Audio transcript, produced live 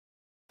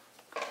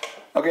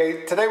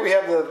Okay, today we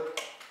have the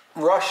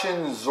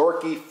Russian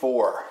Zorki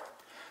 4.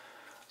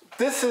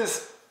 This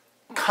is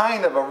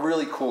kind of a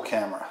really cool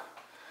camera.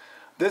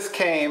 This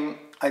came,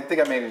 I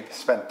think I maybe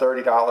spent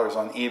 $30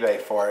 on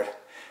eBay for it.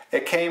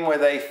 It came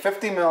with a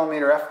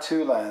 50mm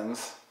f2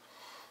 lens.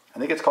 I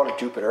think it's called a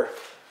Jupiter.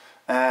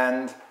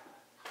 And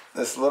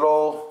this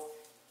little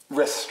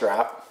wrist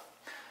strap.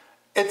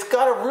 It's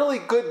got a really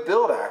good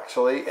build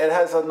actually. It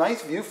has a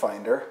nice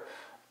viewfinder.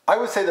 I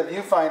would say the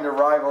viewfinder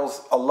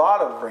rivals a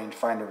lot of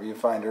rangefinder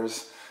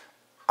viewfinders.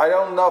 I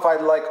don't know if I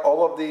like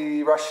all of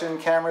the Russian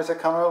cameras that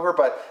come over,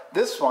 but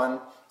this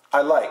one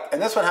I like.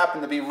 And this one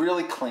happened to be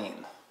really clean.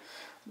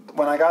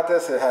 When I got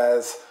this, it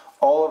has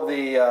all of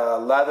the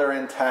leather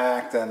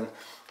intact, and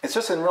it's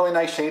just in really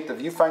nice shape. The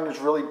viewfinder is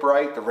really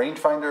bright. The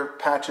rangefinder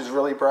patch is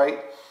really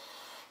bright.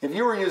 If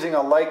you were using a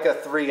Leica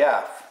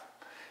 3F,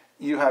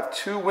 you have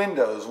two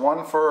windows,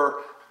 one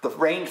for the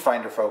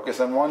rangefinder focus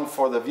and one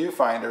for the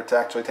viewfinder to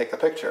actually take the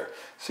picture.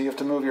 So you have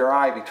to move your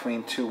eye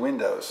between two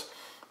windows.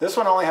 This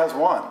one only has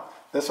one.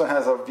 This one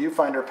has a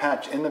viewfinder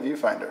patch in the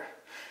viewfinder.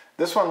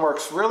 This one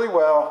works really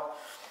well.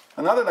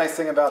 Another nice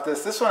thing about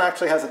this one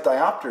actually has a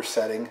diopter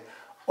setting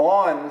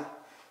on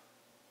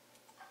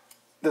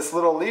this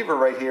little lever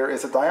right here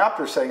is a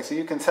diopter setting, so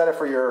you can set it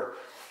for your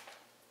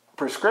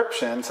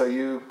prescription so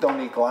you don't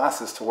need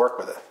glasses to work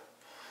with it.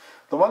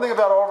 The one thing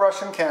about all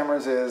Russian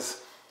cameras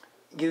is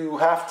you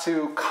have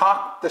to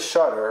cock the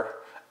shutter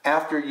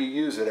after you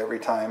use it every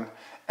time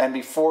and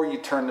before you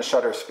turn the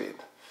shutter speed.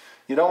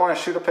 You don't want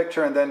to shoot a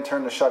picture and then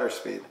turn the shutter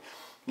speed.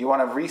 You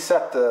want to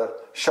reset the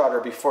shutter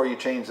before you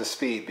change the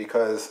speed,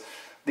 because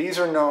these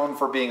are known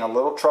for being a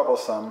little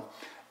troublesome.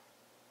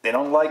 They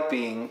don't like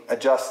being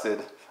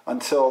adjusted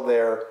until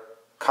they're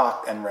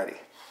cocked and ready.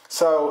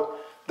 So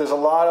there's a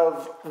lot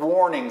of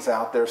warnings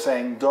out there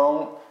saying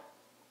don't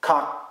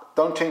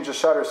change the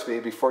shutter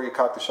speed before you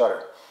cock the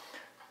shutter.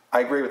 I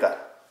agree with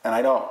that, and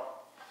I don't.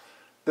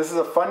 This is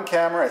a fun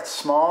camera. It's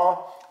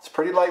small. It's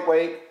pretty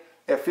lightweight.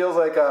 It feels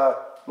like a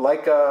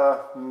light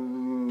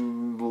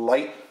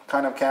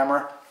kind of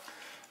camera.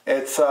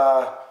 It's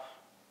I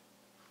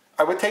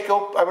would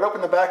open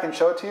the back and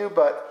show it to you,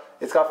 but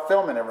it's got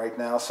film in it right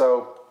now,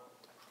 so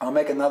I'll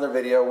make another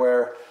video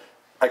where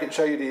I can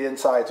show you the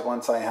insides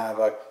once I have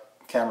a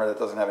camera that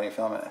doesn't have any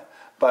film in it.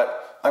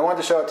 But I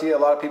wanted to show it to you. A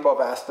lot of people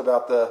have asked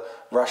about the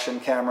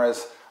Russian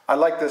cameras. I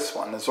like this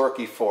one, the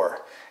Zorki 4.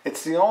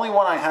 It's the only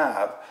one I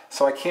have,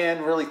 so I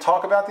can't really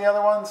talk about the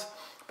other ones,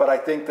 but I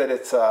think that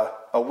it's a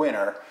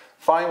winner.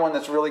 Find one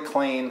that's really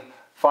clean.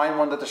 Find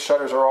one that the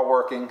shutters are all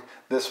working.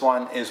 This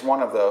one is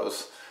one of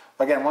those.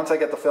 Again, once I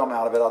get the film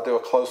out of it, I'll do a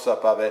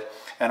close-up of it,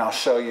 and I'll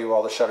show you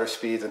all the shutter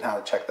speeds and how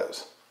to check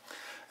those.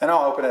 And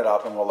I'll open it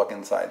up and we'll look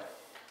inside.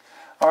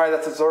 All right,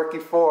 that's a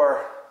Zorki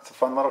 4. It's a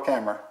fun little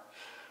camera.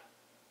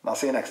 I'll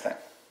see you next time.